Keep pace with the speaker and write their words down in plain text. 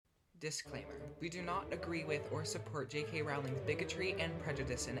Disclaimer. We do not agree with or support J.K. Rowling's bigotry and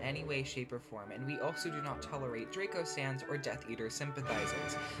prejudice in any way, shape, or form, and we also do not tolerate Draco Stans or Death Eater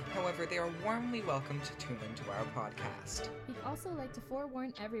sympathizers. However, they are warmly welcome to tune into our podcast. We'd also like to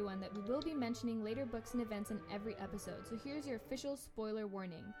forewarn everyone that we will be mentioning later books and events in every episode, so here's your official spoiler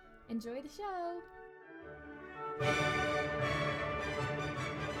warning. Enjoy the show!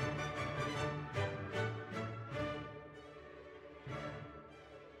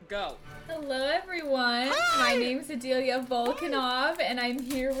 Go. Hello everyone, Hi! My name's Adelia Volkanov and I'm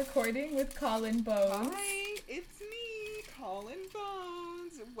here recording with Colin Bones. Hi, it's me, Colin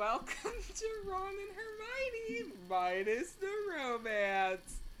Bones. Welcome to Ron and Hermione, minus the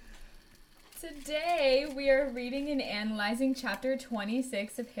romance. Today we are reading and analyzing chapter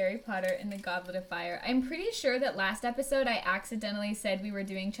 26 of Harry Potter and the Goblet of Fire. I'm pretty sure that last episode I accidentally said we were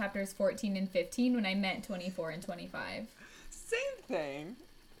doing chapters 14 and 15 when I meant 24 and 25. Same thing.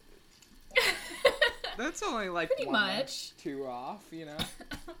 That's only like pretty one much. Or two off, you know?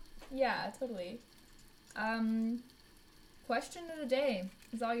 Yeah, totally. Question of the day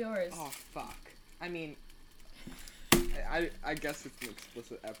is all yours. Oh, fuck. I mean, I guess it's an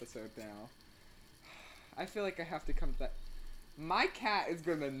explicit episode now. I feel like I have to come to that. My cat is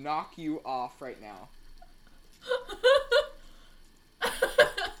gonna knock you off right now.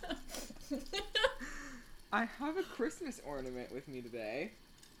 I have a Christmas ornament with me today.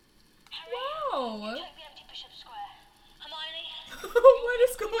 Wow! Take the empty Bishop Square. Hermione? What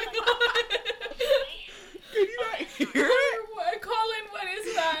is going on? Can you not hear it? Colin, what is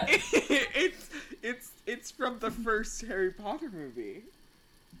that? It's from the first Harry Potter movie.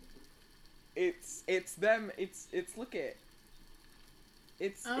 It's them. It's look at.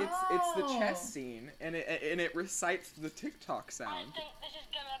 It's the chess scene, and it recites the TikTok sound. I think this is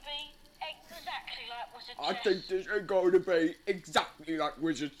gonna be exactly like Wizard I Chess. think this is going to be exactly like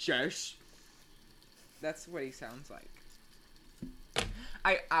Wizard Chess. That's what he sounds like.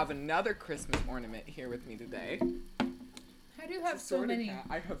 I have another Christmas ornament here with me today. How do you have It's a so sorted many? cat.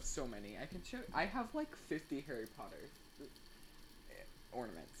 I have so many. I can show. I have like 50 Harry Potter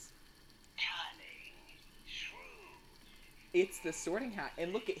ornaments. Cunning, shrewd. It's the sorting hat,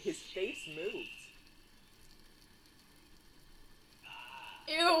 and look at his face moves.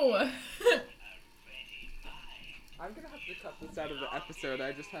 Ew! I'm gonna have to cut this out of the episode.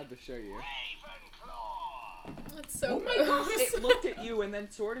 I just had to show you. Ravenclaw. That's so Oh my gosh! gross. It looked at you and then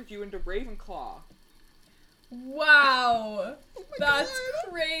sorted you into Ravenclaw. Wow! Oh my That's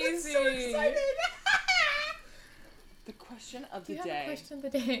God. crazy! I'm so excited! The question of Do the you have a day question of the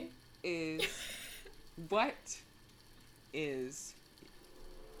day? is, what is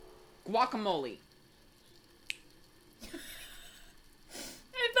guacamole?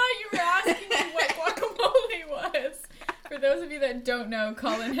 I thought you were asking me what guacamole was. For those of you that don't know,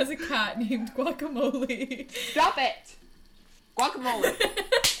 Colin has a cat named Guacamole. Stop it! Guacamole.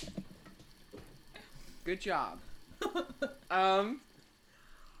 Good job.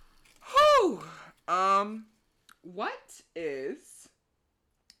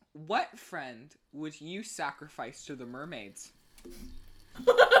 What friend would you sacrifice to the mermaids?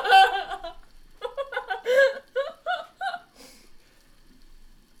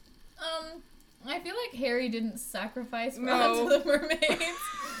 I feel like Harry didn't sacrifice Ron No. to the mermaids.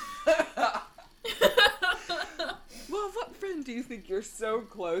 Well, what friend do you think you're so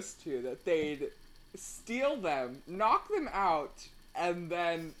close to that they'd steal them, knock them out, and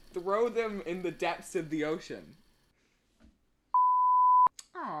then throw them in the depths of the ocean?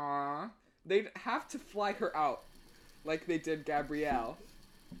 Aww. They'd have to fly her out, like they did Gabrielle.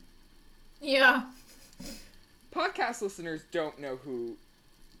 Yeah. Podcast listeners don't know who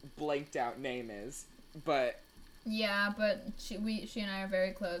blanked out name is, but Yeah, but she and I are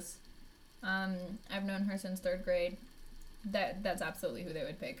very close. I've known her since 3rd grade. That's absolutely who they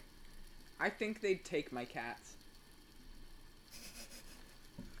would pick. I think they'd take my cats.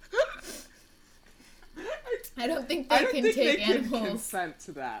 I don't think I they don't can think take they can animals. consent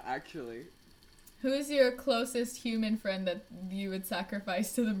to that, actually. Who's your closest human friend that you would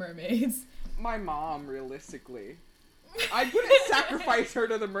sacrifice to the mermaids? My mom, realistically. I wouldn't sacrifice her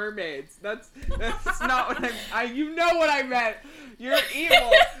to the mermaids. That's not what you know what I meant. You're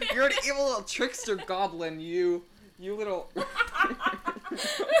evil. You're an evil little trickster goblin, you little...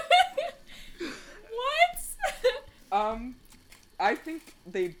 What? I think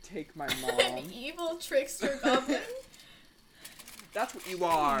they'd take my An mom. evil trickster goblin? That's what you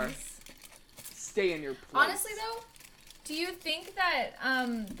are. Stay in your place. Honestly, though, do you think that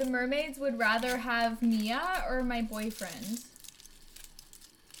the mermaids would rather have Mia or my boyfriend?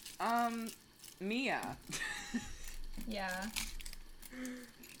 Mia. Yeah.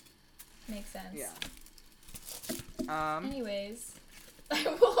 Makes sense. Yeah. Anyways,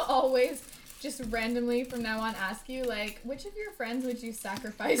 I will always just randomly from now on ask you, like, which of your friends would you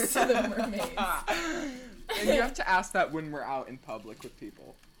sacrifice to the mermaids? And you have to ask that when we're out in public with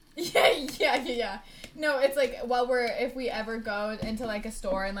people. Yeah. No, it's like, if we ever go into, like, a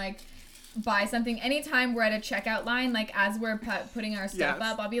store and, like, buy something, anytime we're at a checkout line, like, as we're putting our stuff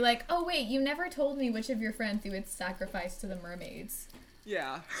up, I'll be like, oh, wait, you never told me which of your friends you would sacrifice to the mermaids.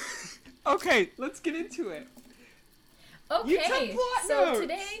 Yeah. Okay, let's get into it. Okay, You took plot so notes.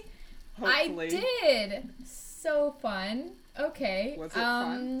 today Hopefully. I did. So fun. Okay. Was it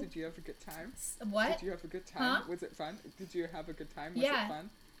fun? Did you have a good time? What? Did you have a good time? Huh? Was it fun? Did you have a good time? Was Yeah. it fun?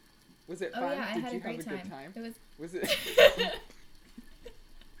 Was it Oh fun? yeah, I Did had you a great have a time. good time? It was. Was it?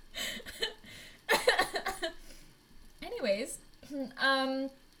 Anyways,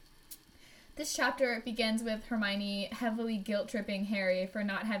 this chapter begins with Hermione heavily guilt-tripping Harry for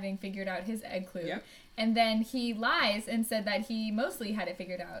not having figured out his egg clue. Yep. And then he lies and said that he mostly had it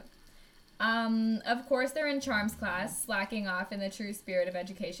figured out. Of course, they're in Charms class, slacking off in the true spirit of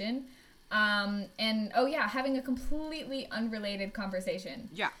education. And, oh yeah, having a completely unrelated conversation.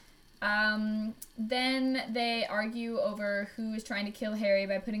 Yeah. Then they argue over who is trying to kill Harry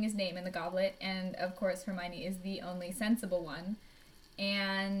by putting his name in the goblet, and of course Hermione is the only sensible one.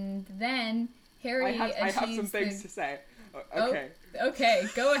 And then Harry I have some things to say. Okay. Oh, okay,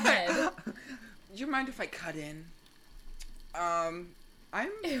 go ahead. Do you mind if I cut in? I'm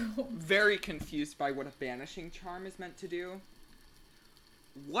Ew. very confused by what a banishing charm is meant to do.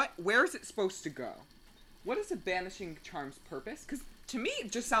 Where is it supposed to go? What is a banishing charm's purpose? Because to me,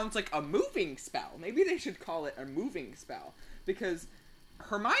 it just sounds like a moving spell. Maybe they should call it a moving spell. Because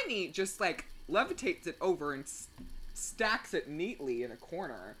Hermione just, like, levitates it over and stacks it neatly in a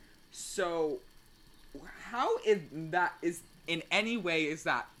corner. So, how is in any way is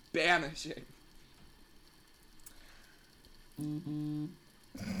that banishing?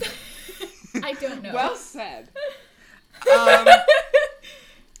 I don't know. Well said.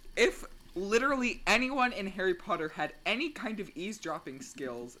 If literally anyone in Harry Potter had any kind of eavesdropping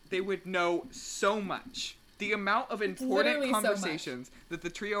skills, they would know so much. The amount of important Literally so conversations that the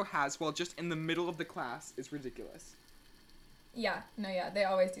trio has while just in the middle of the class is ridiculous. Yeah, they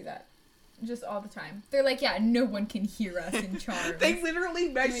always do that. Just all the time. They're like, yeah, no one can hear us in Charms. They literally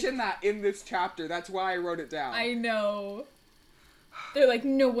mention that in this chapter. That's why I wrote it down. I know. They're like,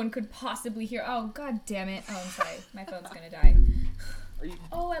 no one could possibly hear. Oh, god damn it. Oh, I'm sorry. My phone's gonna die. Are you...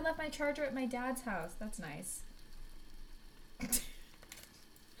 Oh, I left my charger at my dad's house. That's nice.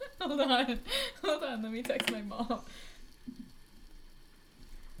 Hold on. Let me text my mom.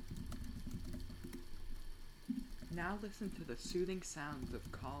 Now listen to the soothing sounds of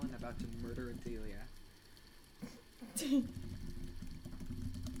Colin about to murder Adelia.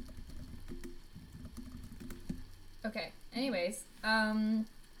 Okay. Anyways,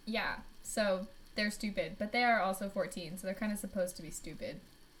 yeah. So they're stupid, but they are also 14, so they're kind of supposed to be stupid.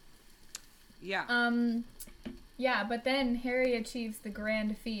 Yeah. Yeah, but then Harry achieves the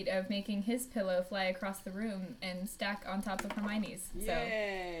grand feat of making his pillow fly across the room and stack on top of Hermione's.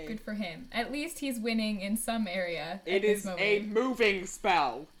 Yay! So, good for him. At least he's winning in some area. It is a moving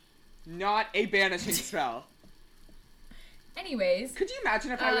spell, not a banishing spell. Anyways. Could you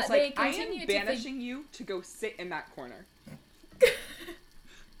imagine if I was like, I am banishing you to go sit in that corner.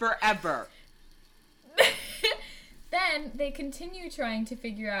 Forever. Then they continue trying to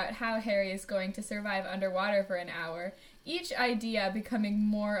figure out how Harry is going to survive underwater for an hour, each idea becoming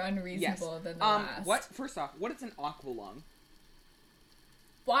more unreasonable than the last. First off, what is an aqualung?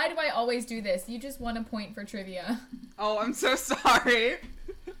 Why do I always do this? You just want a point for trivia. Oh, I'm so sorry.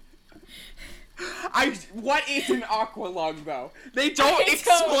 What is an aqualung, though? They don't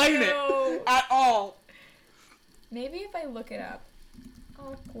explain it at all. Maybe if I look it up.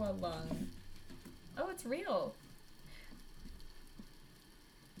 Aqualung. Oh, it's real.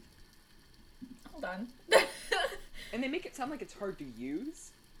 Hold on. And they make it sound like it's hard to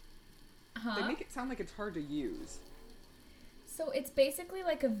use. Huh? They make it sound like it's hard to use. So it's basically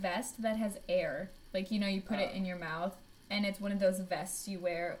like a vest that has air. Like, you know, you put it in your mouth, and it's one of those vests you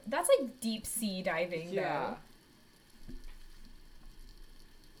wear. That's like deep sea diving, yeah.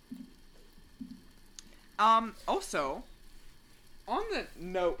 though. Also, on the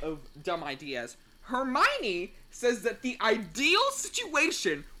note of dumb ideas, Hermione says that the ideal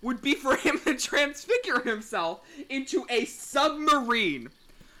situation would be for him to transfigure himself into a submarine.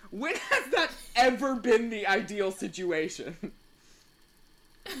 When has that ever been the ideal situation?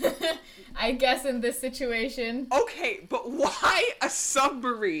 I guess in this situation. Okay, but why a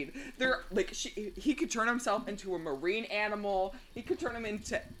submarine? They're like he could turn himself into a marine animal. He could turn him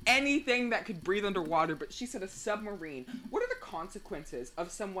into anything that could breathe underwater, but she said a submarine. What are the consequences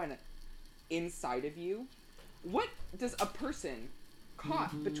of someone inside of you? What does a person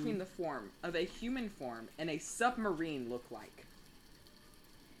caught between the form of a human form and a submarine look like?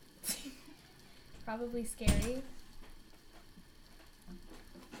 Probably scary.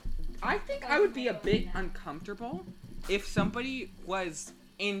 I think I would be a bit uncomfortable if somebody was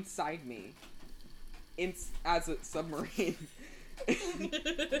inside me as a submarine.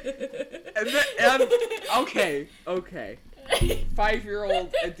 Okay.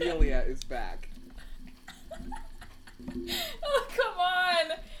 5-year-old Adelia is back. Oh, come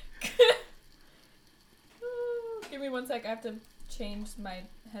on! Give me 1 sec, I have to change my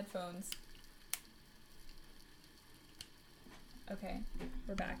headphones. Okay,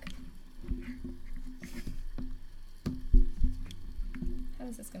 we're back. How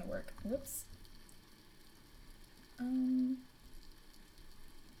is this gonna work? Whoops.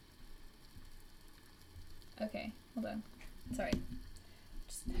 Okay, hold on. Sorry.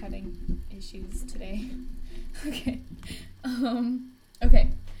 Just having issues today. Okay. Okay.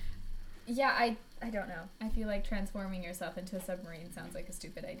 Yeah, I don't know. I feel like transforming yourself into a submarine sounds like a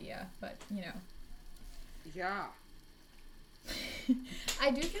stupid idea, but, you know. Yeah.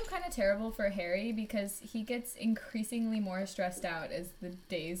 I do feel kind of terrible for Harry because he gets increasingly more stressed out as the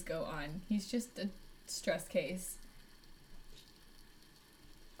days go on. He's just a stress case.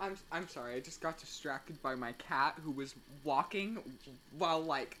 I'm sorry, I just got distracted by my cat who was walking while,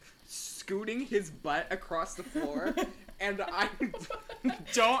 like, scooting his butt across the floor, and I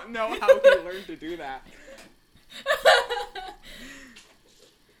don't know how he learned to do that.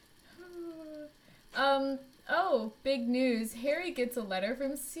 Oh, big news. Harry gets a letter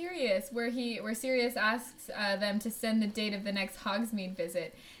from Sirius where Sirius asks them to send the date of the next Hogsmeade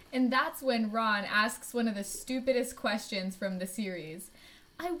visit. And that's when Ron asks one of the stupidest questions from the series.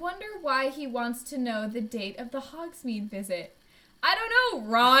 I wonder why he wants to know the date of the Hogsmeade visit. I don't know,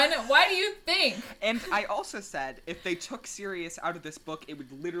 Ron. Why do you think? And I also said if they took Sirius out of this book, it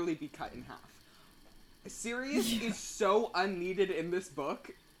would literally be cut in half. Sirius is so unneeded in this book.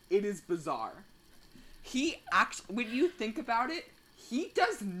 It is bizarre. When you think about it, he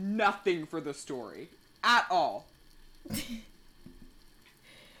does nothing for the story. At all.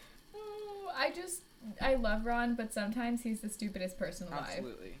 I love Ron, but sometimes he's the stupidest person alive.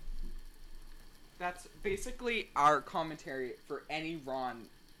 Absolutely. That's basically our commentary for any Ron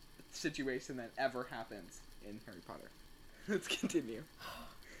situation that ever happens in Harry Potter. Let's continue.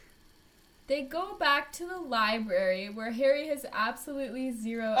 They go back to the library where Harry has absolutely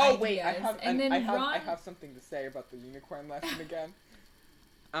zero ideas. Oh wait, I have something to say about the unicorn lesson again.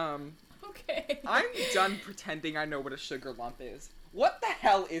 Okay. I'm done pretending I know what a sugar lump is. What the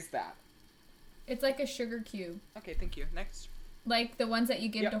hell is that? It's like a sugar cube. Okay, thank you. Next. Like the ones that you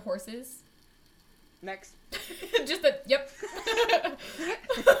give to horses. Next. Just the, yep.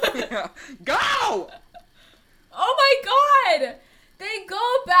 Go! Oh my god! They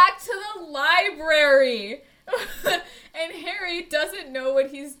go back to the library! And Harry doesn't know what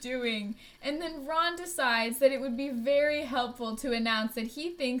he's doing. And then Ron decides that it would be very helpful to announce that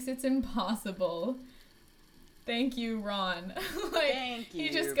he thinks it's impossible. Thank you, Ron. Thank you, he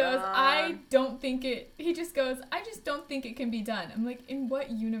just goes, Ron. I just don't think it can be done. I'm like, in what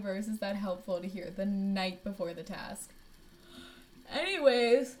universe is that helpful to hear the night before the task?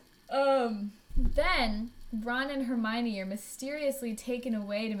 Anyways, then Ron and Hermione are mysteriously taken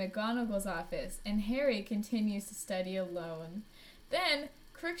away to McGonagall's office, and Harry continues to study alone. Then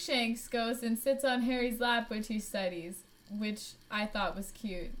Crookshanks goes and sits on Harry's lap which he studies, which I thought was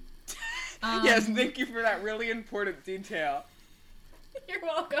cute. Yes, thank you for that really important detail. You're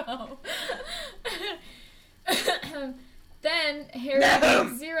welcome. Then Harry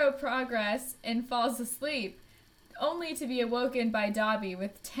makes zero progress and falls asleep, only to be awoken by Dobby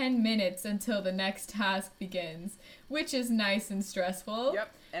with 10 minutes until the next task begins, which is nice and stressful.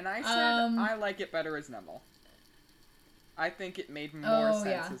 Yep, and I said I like it better as Neville. I think it made more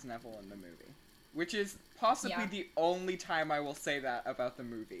sense as Neville in the movie, which is possibly the only time I will say that about the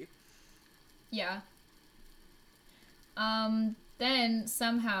movie. Yeah. Then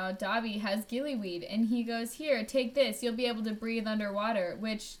somehow Dobby has gillyweed and he goes, here, take this, you'll be able to breathe underwater,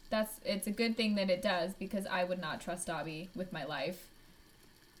 which it's a good thing that it does because I would not trust Dobby with my life.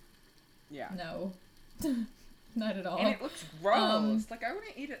 Yeah. No. Not at all. And it looks gross. Like, I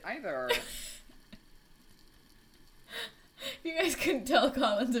wouldn't eat it either. You guys couldn't tell,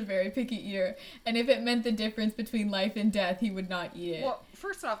 Colin's a very picky eater, and if it meant the difference between life and death, he would not eat it. Well,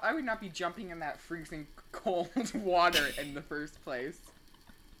 first off, I would not be jumping in that freezing cold water in the first place.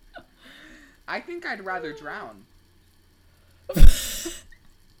 I think I'd rather drown. Let's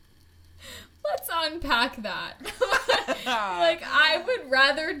unpack that. Like, I would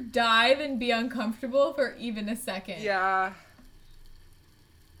rather die than be uncomfortable for even a second. Yeah.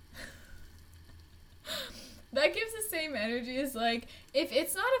 That gives the same energy as, like, if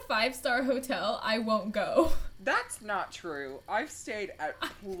it's not a 5-star hotel, I won't go. That's not true. I've stayed at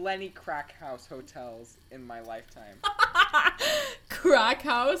plenty crack house hotels in my lifetime. Crack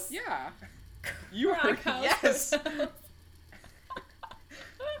house? Yeah. You Crack heard, house yes. hotels.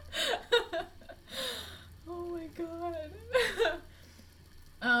 Oh my god.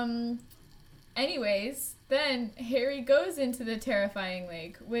 Anyways, then Harry goes into the terrifying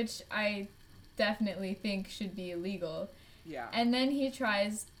lake, which I definitely think should be illegal. Yeah. And then he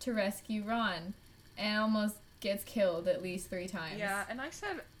tries to rescue Ron and almost gets killed at least 3 times. Yeah, and I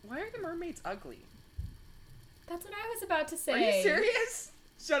said, why are the mermaids ugly? That's what I was about to say. Are you serious?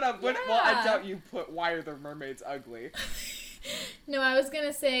 Shut up. Yeah. Well, I doubt you put, why are the mermaids ugly? No, I was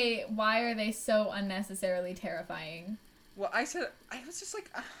gonna say, why are they so unnecessarily terrifying? Well, I was just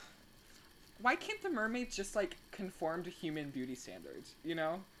like, why can't the mermaids just, like, conform to human beauty standards, you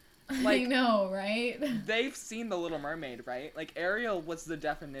know? Like, I know, right? They've seen The Little Mermaid, right? Like, Ariel was the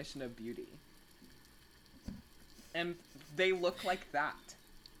definition of beauty. And they look like that.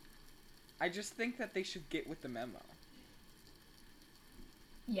 I just think that they should get with the memo.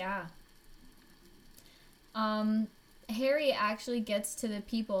 Yeah. Harry actually gets to the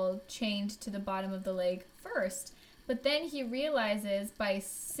people chained to the bottom of the lake first, but then he realizes by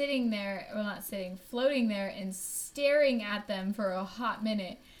sitting there, well, not sitting, floating there and staring at them for a hot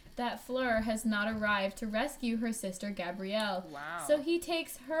minute, that Fleur has not arrived to rescue her sister Gabrielle. Wow. So he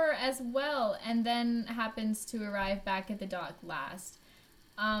takes her as well and then happens to arrive back at the dock last.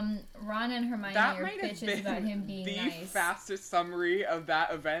 Ron and Hermione That are might have bitches been about him being the nice. fastest summary of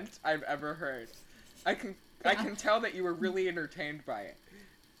that event I've ever heard. I can tell that you were really entertained by it.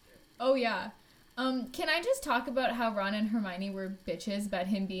 Oh, yeah. Can I just talk about how Ron and Hermione were bitches about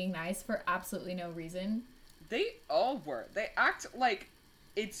him being nice for absolutely no reason? They all were. They act like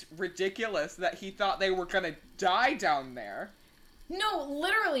it's ridiculous that he thought they were gonna die down there. No,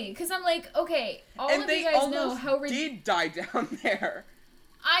 literally, because I'm like, okay, all And of they you guys know almost how did die down there.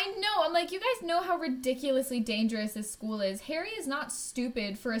 I know. I'm like, you guys know how ridiculously dangerous this school is. Harry is not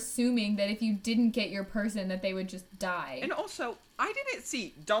stupid for assuming that if you didn't get your person that they would just die. And also, I didn't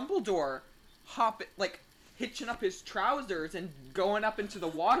see Dumbledore hitching up his trousers and going up into the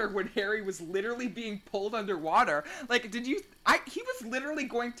water when Harry was literally being pulled underwater. Like, he was literally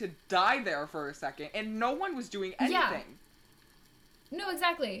going to die there for a second, and no one was doing anything. Yeah. No,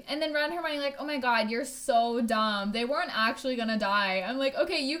 exactly. And then Ron and Hermione like, oh my god, you're so dumb. They weren't actually gonna die. I'm like,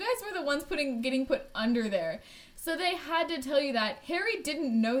 okay, you guys were the ones getting put under there. So they had to tell you that. Harry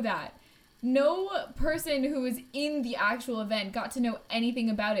didn't know that. No person who was in the actual event got to know anything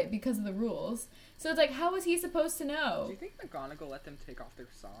about it because of the rules. So it's like, how was he supposed to know? Do you think McGonagall let them take off their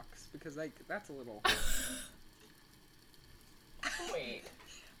socks? Because, like, that's a little... Wait.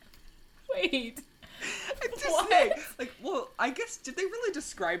 I'm just What? saying, like, well, I guess, did they really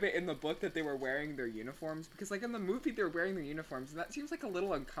describe it in the book that they were wearing their uniforms? Because, like, in the movie, they were wearing their uniforms, and that seems, like, a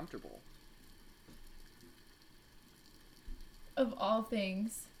little uncomfortable. Of all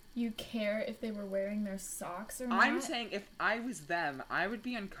things, you care if they were wearing their socks or not? I'm saying if I was them, I would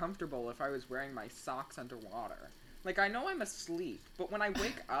be uncomfortable if I was wearing my socks underwater. Like, I know I'm asleep, but when I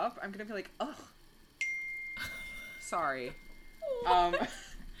wake up, I'm gonna be like, ugh. Sorry.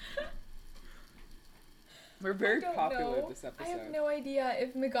 We're very popular this episode. I have no idea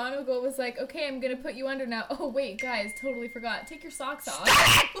if McGonagall was like, okay, I'm gonna put you under now. Oh, wait, guys, totally forgot. Take your socks off.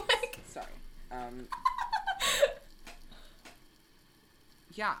 Like... Sorry.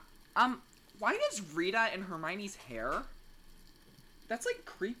 Yeah. Why does Rita and Hermione's hair? That's, like,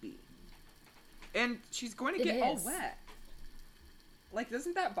 creepy. And she's going to get all wet. Like,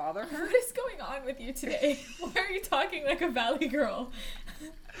 doesn't that bother her? What is going on with you today? Why are you talking like a valley girl?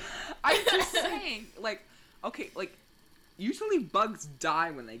 I'm just saying, like, okay, like, usually bugs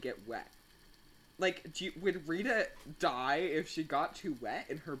die when they get wet. Like, would Rita die if she got too wet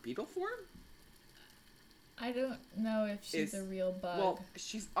in her beetle form? I don't know if she's a real bug. Well,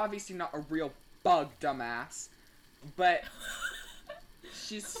 she's obviously not a real bug, dumbass. But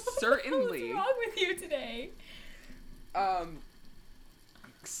she's certainly... What's wrong with you today?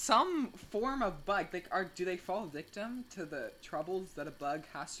 Some form of bug. Like, do they fall victim to the troubles that a bug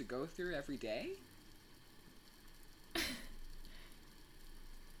has to go through every day?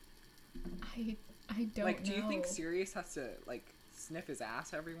 I don't Like, do you think know. Sirius has to, like, sniff his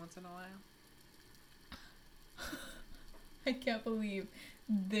ass every once in a while? I can't believe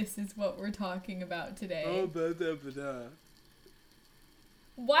this is what we're talking about today. Oh, da.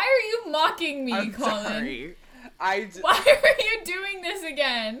 Why are you mocking me, I'm Colin? sorry. Why are you doing this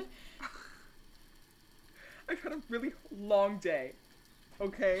again? I've had a really long day.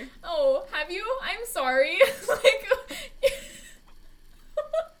 Okay? Oh, have you? I'm sorry. Like,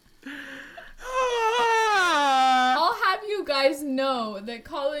 I'll have you guys know that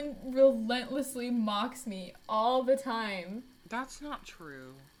Colin relentlessly mocks me all the time. That's not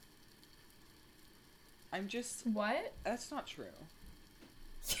true. I'm just... What? That's not true.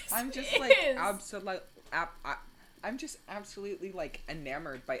 Yes, I'm just, it like, is. I'm just absolutely, like,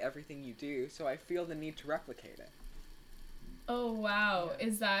 enamored by everything you do, so I feel the need to replicate it. Oh, wow. Yeah.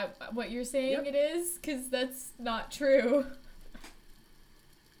 Is that what you're saying Yep. it is? Because that's not true.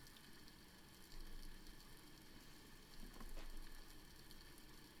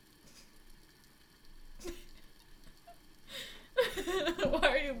 Why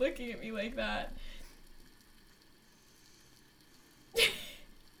are you looking at me like that?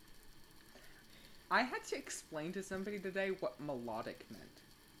 I had to explain to somebody today what melodic meant.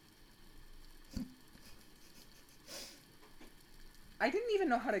 I didn't even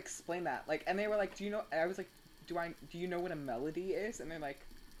know how to explain that. Like, and they were like, "Do you know?" I was like, "Do you know what a melody is?" And they're like,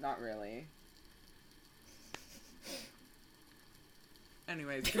 "Not really."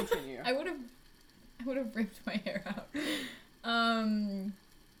 Anyways, continue. I would have ripped my hair out.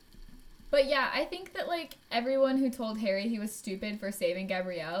 But yeah, I think that, like, everyone who told Harry he was stupid for saving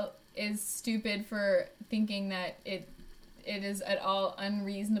Gabrielle is stupid for thinking that it is at all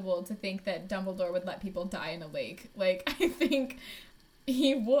unreasonable to think that Dumbledore would let people die in a lake. Like, I think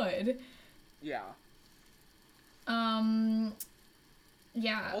he would. Yeah.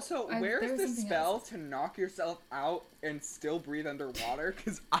 Yeah. Also, there where's was the something spell else. to knock yourself out and still breathe underwater?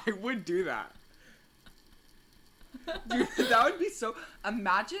 Because I would do that. Dude, that would be so...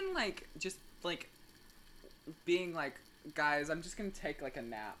 Imagine, like, just, like, being like, guys, I'm just gonna take, like, a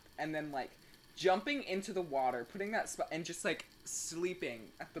nap. And then, like, jumping into the water, putting that spell, and just, like, sleeping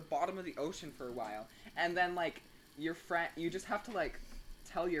at the bottom of the ocean for a while. And then, like, your friend... You just have to, like,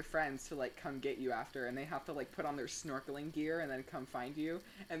 tell your friends to, like, come get you after. And they have to, like, put on their snorkeling gear and then come find you.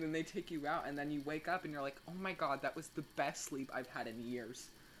 And then they take you out. And then you wake up and you're like, oh my god, that was the best sleep I've had in years.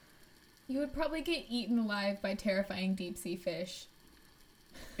 You would probably get eaten alive by terrifying deep-sea fish.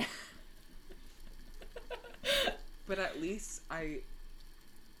 But at least I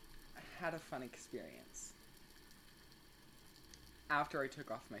had a fun experience. After I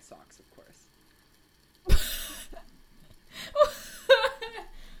took off my socks, of course.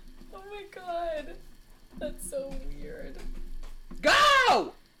 Oh my god. That's so weird. Go!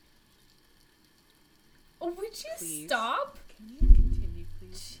 Oh, would you Please. stop? Can you continue,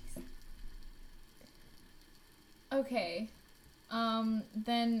 please? Okay.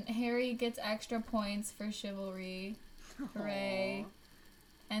 Then Harry gets extra points for chivalry. Hooray.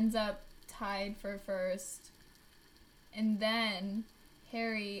 Aw. Ends up tied for first. And then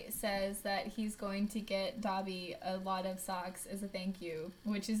Harry says that he's going to get Dobby a lot of socks as a thank you,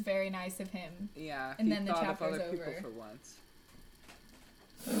 which is very nice of him. Yeah, And he then the thought of chapter's other people over. for once.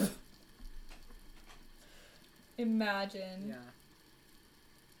 Imagine. Yeah.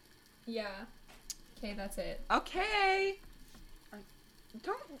 Yeah. Okay, that's it. Okay.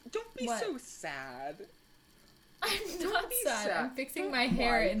 Don't be What? so sad. I'm Don't not be sad. sad. I'm fixing Don't my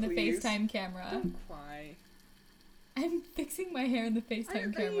hair cry, in the please. FaceTime camera. Don't cry. I'm fixing my hair in the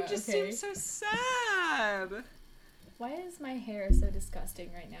FaceTime camera. You just okay. seem so sad. Why is my hair so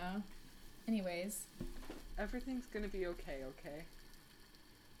disgusting right now? Anyways, Everything's gonna be okay, okay?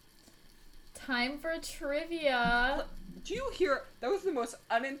 time for trivia. Do you hear? That was the most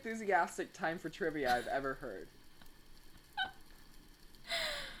unenthusiastic time for trivia I've ever heard.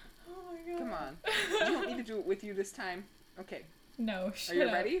 Oh my god. Come on. Do you want me to do it with you this time? Okay. No, Are shut you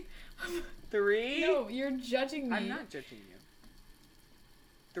up. ready? 3. No, you're judging me. I'm not judging you.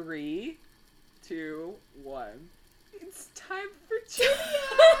 3, 2, 1. It's time for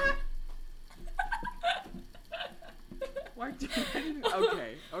trivia! Why do I didn't...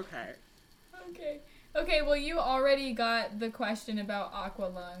 Okay. Okay. Okay, well, you already got the question about aqua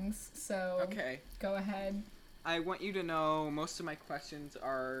lungs, so Okay. go ahead. I want you to know most of my questions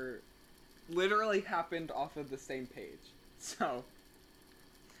are literally happened off of the same page. So,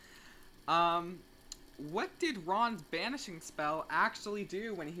 what did Ron's banishing spell actually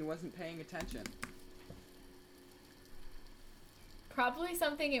do when he wasn't paying attention? Probably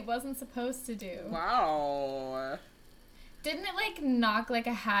something it wasn't supposed to do. Wow. Didn't it, like, knock, like,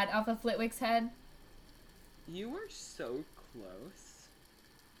 a hat off of Flitwick's head? You were so close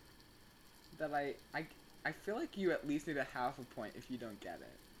that I feel like you at least need a half a point if you don't get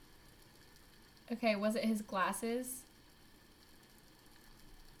it. Okay, was it his glasses?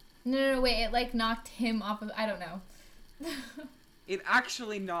 No, wait, it, like, knocked him off of... I don't know. It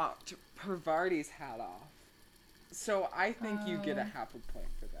actually knocked Parvati's hat off. So I think you get a half a point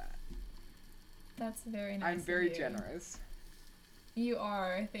for that. That's very nice. I'm very of you. generous. You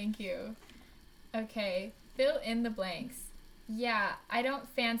are, thank you. Okay, fill in the blanks. Yeah, I don't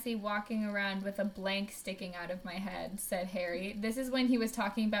fancy walking around with a blank sticking out of my head, said Harry. This is when he was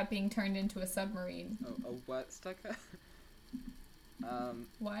talking about being turned into a submarine. Oh, a what stuck out?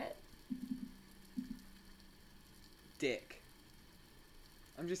 What? Dick.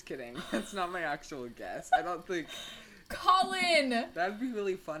 I'm just kidding. That's not my actual guess. I don't think... Colin! That'd be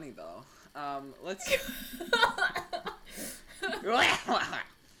really funny, though. Let's...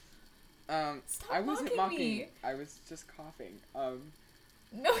 Stop I wasn't mocking mocking. me. I was just coughing.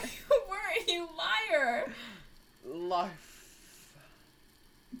 No, you weren't, you liar! Life.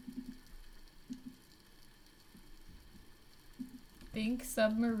 Think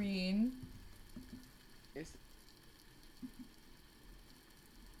submarine. Is...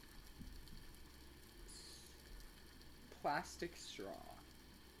 Plastic straw.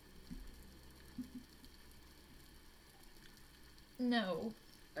 No.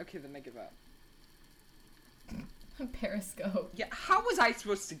 Okay, then I give up. A periscope. Yeah, how was I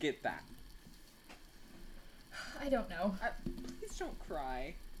supposed to get that? I don't know. Please don't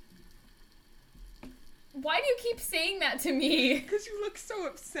cry. Why do you keep saying that to me? Because you look so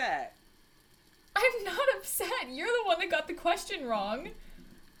upset. I'm not upset. You're the one that got the question wrong.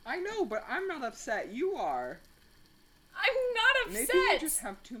 I know, but I'm not upset. You are. I'm not upset. Maybe you just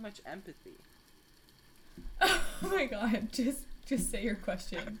have too much empathy. Oh my god, just say your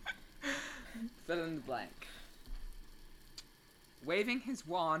question. Fill in the blank. Waving his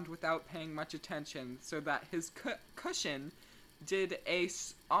wand without paying much attention so that his cushion did a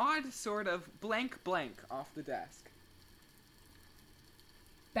odd sort of blank off the desk.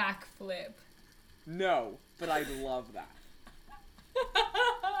 Backflip. No, but I love that.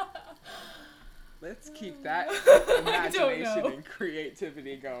 Let's keep that imagination and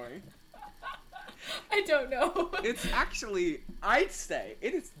creativity going. I don't know. It's actually, I'd say,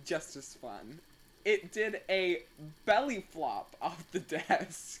 it is just as fun. It did a belly flop off the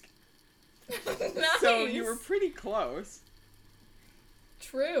desk. Nice. So you were pretty close.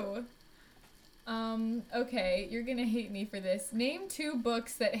 True. Okay, you're gonna hate me for this. Name 2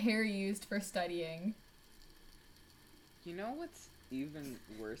 books that Harry used for studying. You know what's even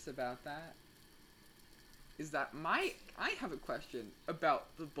worse about that? Is that I have a question about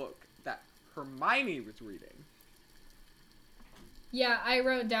the book that Hermione was reading. Yeah, I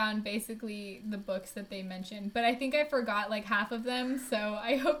wrote down basically the books that they mentioned, but I think I forgot like half of them, so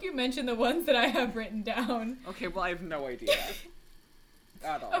I hope you mention the ones that I have written down. Okay, well I have no idea.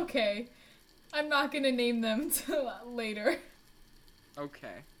 At all. Okay. I'm not gonna name them till later.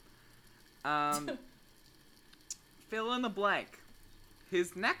 Okay. Fill in the blank.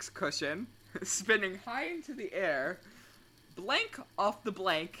 His next cushion, spinning high into the air, blank off the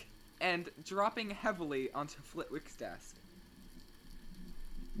blank, and dropping heavily onto Flitwick's desk.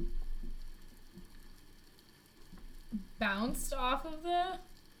 Bounced off of the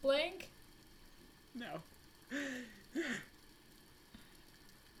blank? No.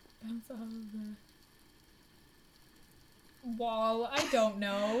 Bounced off of the wall. I don't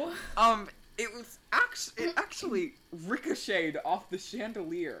know. It actually ricocheted off the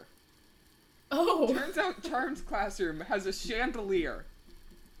chandelier. Oh. Turns out Charm's classroom has a chandelier.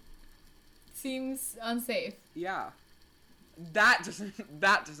 Seems unsafe. Yeah. That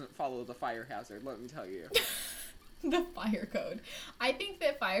doesn't follow the fire hazard, let me tell you. The fire code. I think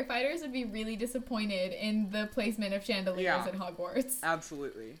that firefighters would be really disappointed in the placement of chandeliers at Hogwarts.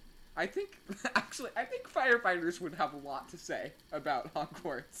 Absolutely. I think firefighters would have a lot to say about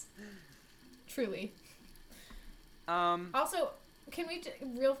Hogwarts. Truly. Also, can we,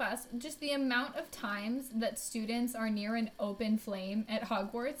 real fast, just the amount of times that students are near an open flame at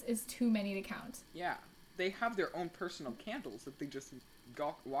Hogwarts is too many to count. Yeah. They have their own personal candles that they just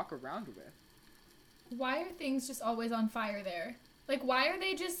walk around with. Why are things just always on fire there? Like, why are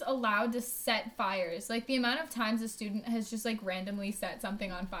they just allowed to set fires? Like, the amount of times a student has just, like, randomly set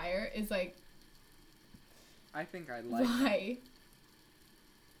something on fire is, like... I think I like why?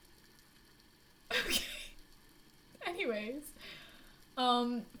 Okay. Anyways.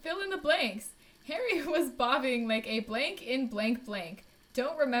 Fill in the blanks. Harry was bobbing like a blank in blank blank.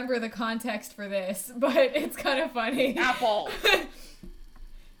 don't remember the context for this, but it's kind of funny. Apple!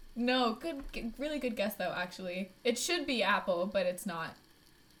 No, really good guess though, actually. It should be apple, but it's not.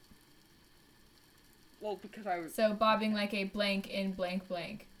 Well, because I was... So, bobbing like a blank in blank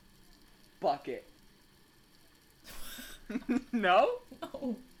blank. Bucket. No?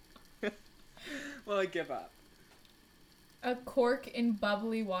 No. Well, I give up. A cork in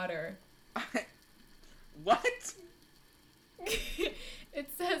bubbly water. What? It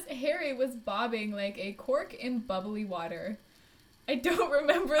says Harry was bobbing like a cork in bubbly water. I don't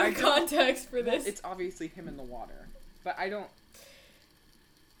remember the context for this. Well, it's obviously him in the water. But I don't...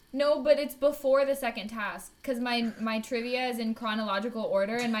 No, but it's before the second task. Because my trivia is in chronological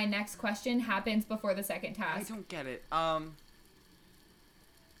order, and my next question happens before the second task. I don't get it.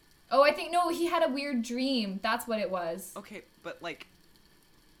 Oh, I think, no, he had a weird dream. That's what it was. Okay, but, like...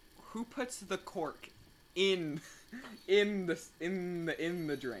 Who puts the cork in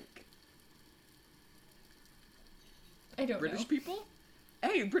the drink? I don't British know. people?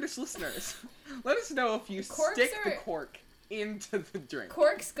 Hey, British listeners. Let us know if you Corks stick the are- cork into the drink.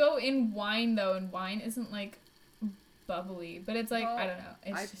 Corks go in wine, though, and wine isn't, like, bubbly. But it's like, Well, I don't know.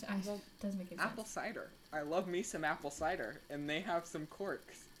 It well, doesn't make any Apple sense. cider. I love me some apple cider, and they have some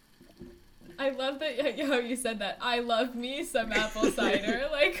corks. I love that how you said that. I love me some apple cider.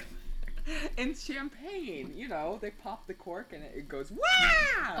 Like... And champagne, you know, they pop the cork and it goes,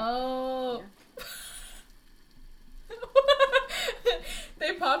 wow! Oh.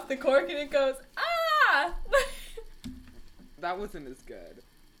 They pop the cork and it goes, ah! That wasn't as good.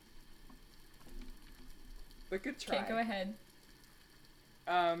 But good try. Okay, go ahead.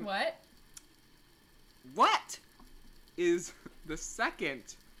 What What? is the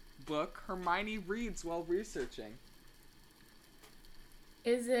second book Hermione reads while researching?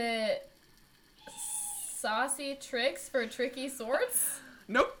 Is it Saucy Tricks for Tricky Sorts?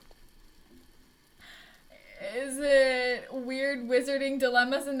 Nope. Is it Weird Wizarding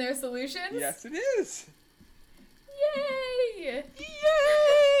Dilemmas and Their Solutions? Yes, it is. Yay!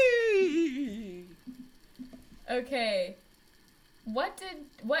 Yay! Okay. What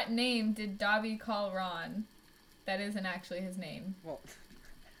name did Dobby call Ron? That isn't actually his name. Well,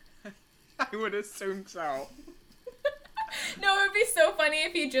 I would assume so. No, it would be so funny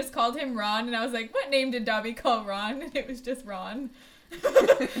if he just called him Ron, and I was like, what name did Dobby call Ron? And it was just Ron.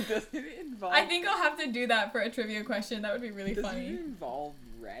 Does it involve... I think I'll have to do that for a trivia question. That would be really Does funny. it involve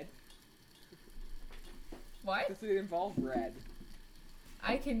red? What? Does it involve red?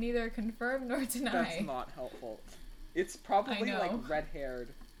 I can neither confirm nor deny. That's not helpful. It's probably know. like red-haired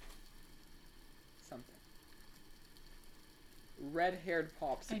something. Red-haired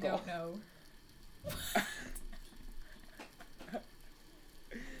popsicle. I don't know.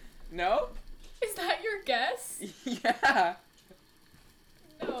 No? Is that your guess? Yeah.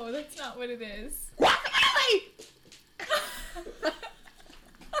 No, that's not what it is. Guacamole!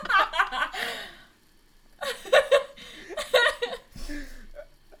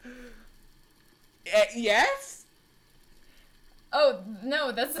 Yes? Oh,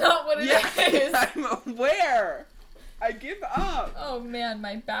 no, that's not what it Yes, is. I'm aware. I give up. Oh man,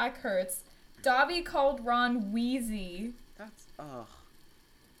 my back hurts. Dobby called Ron Wheezy. That's, ugh.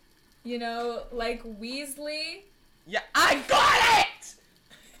 You know, like Weasley. Yeah, I got it!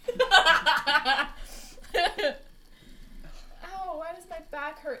 Ow, why does my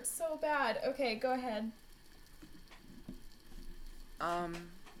back hurt so bad? Okay, go ahead.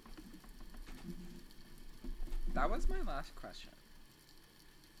 That was my last question.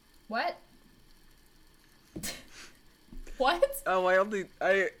 What? What? Oh,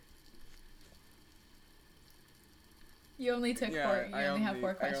 You only took four. You only have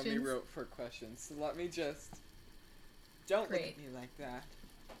 4 questions. I only wrote 4 questions. So let me just... Don't look Great. at me like that.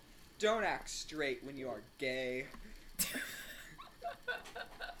 Don't act straight when you are gay.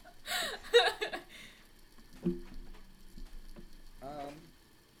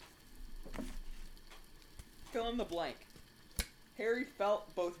 Fill in the blank. Harry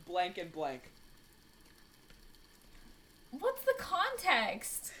felt both blank and blank. What's the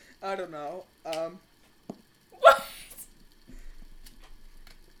context? I don't know. What?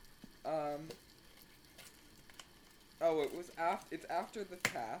 Oh, it's after the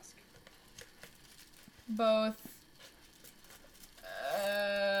task. Both.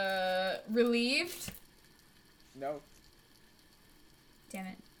 Relieved? No, Damn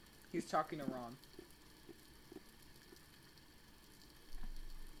it. he's talking to Ron.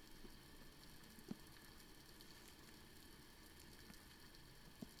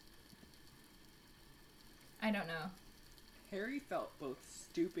 I don't know. Harry felt both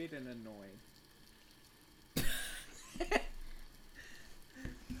stupid and annoyed.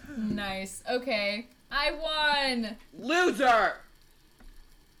 Nice. Okay. I won! Loser!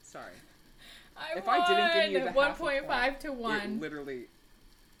 Sorry. I If won! I didn't give you the half a 1.5 point, to 1. It literally...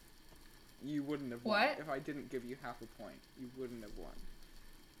 You wouldn't have won. What? If I didn't give you half a point, you wouldn't have won.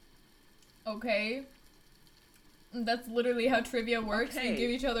 Okay. That's literally how trivia works. Okay. We give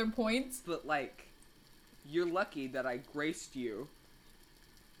each other points. But, like, you're lucky that I graced you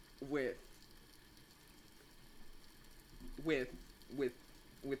with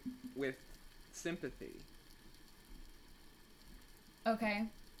sympathy. Okay.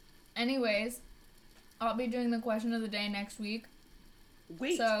 Anyways, I'll be doing the question of the day next week.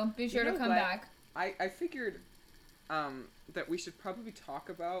 Wait. So be sure you to know come what? back. I figured that we should probably talk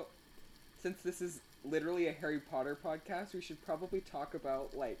about, since this is literally a Harry Potter podcast, we should probably talk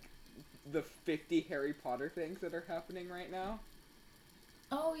about, like, the 50 Harry Potter things that are happening right now.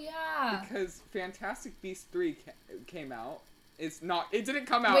 Oh, yeah. Because Fantastic Beasts 3 came out. It didn't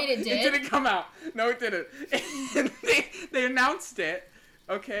come out. Wait, it did? It didn't come out. No, it didn't. they announced it.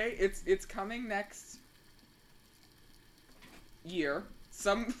 Okay, it's coming next year.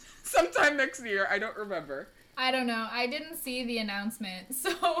 Sometime next year. I don't remember. I don't know. I didn't see the announcement,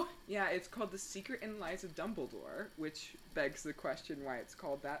 so... Yeah, it's called The Secret and Lies of Dumbledore, which begs the question why it's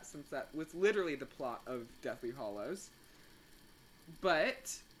called that, since that was literally the plot of Deathly Hallows.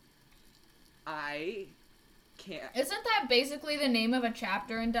 But I can't... Isn't that basically the name of a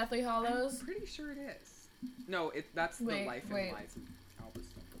chapter in Deathly Hallows? I'm pretty sure it is. No, that's the Life and Lies of Albus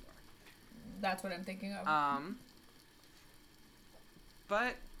Dumbledore. That's what I'm thinking of.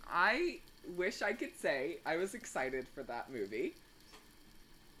 But I wish I could say I was excited for that movie.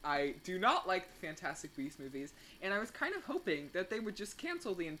 I do not like the Fantastic Beasts movies, and I was kind of hoping that they would just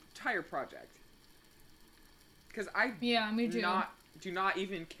cancel the entire project. Because I me too. do not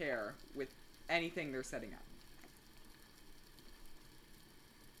even care with anything they're setting up.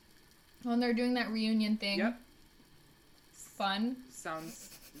 When they're doing that reunion thing. Yep. Fun. Sounds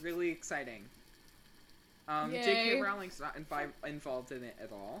really exciting. Yay. J.K. Rowling's not involved in it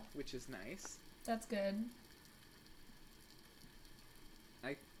at all, which is nice. That's good.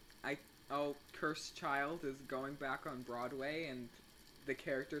 Cursed Child is going back on Broadway, and the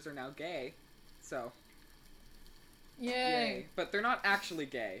characters are now gay. So, Yay. But they're not actually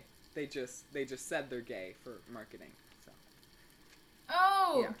gay. They just said they're gay for marketing. So.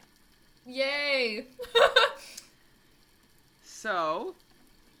 Oh. Yeah. Yay. So,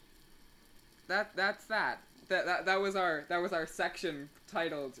 that's that. That was our section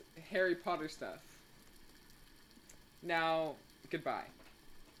titled Harry Potter stuff. Now, goodbye.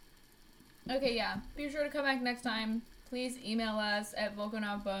 Okay, yeah. Be sure to come back next time. Please email us at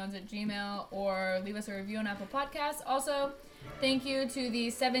volcanovbones@gmail.com or leave us a review on Apple Podcasts. Also, thank you to the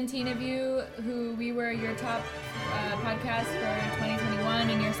 17 of you who we were your top podcast for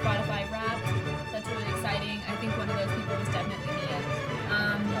 2021 in your Spotify Wrapped. That's really exciting. I think one of those people was definitely me.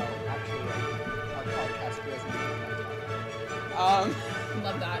 No, actually, our podcast wasn't.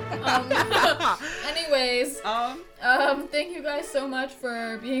 Love that. Anyways, thank you guys so much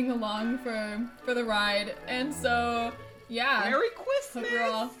for being along for the ride. And so, yeah. Merry Christmas! Hope you're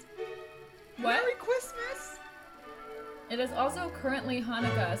all... What? Merry Christmas! It is also currently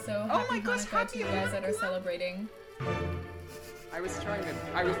Hanukkah, so happy Hanukkah to you guys that are Hanukkah. celebrating. I was trying to...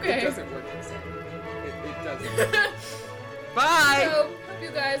 Okay. It doesn't work the same. It doesn't. Bye! So, hope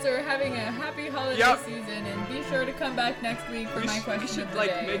you guys are having a happy holiday season, and be sure to come back next week for my question We should, of the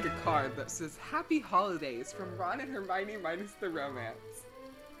day. make a card that says, Happy Holidays from Ron and Hermione minus the romance.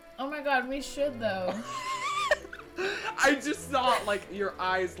 Oh my god, we should though. I just saw, your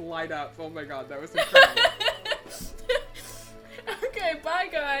eyes light up. Oh my god, that was incredible. Okay, bye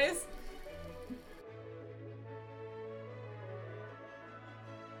guys.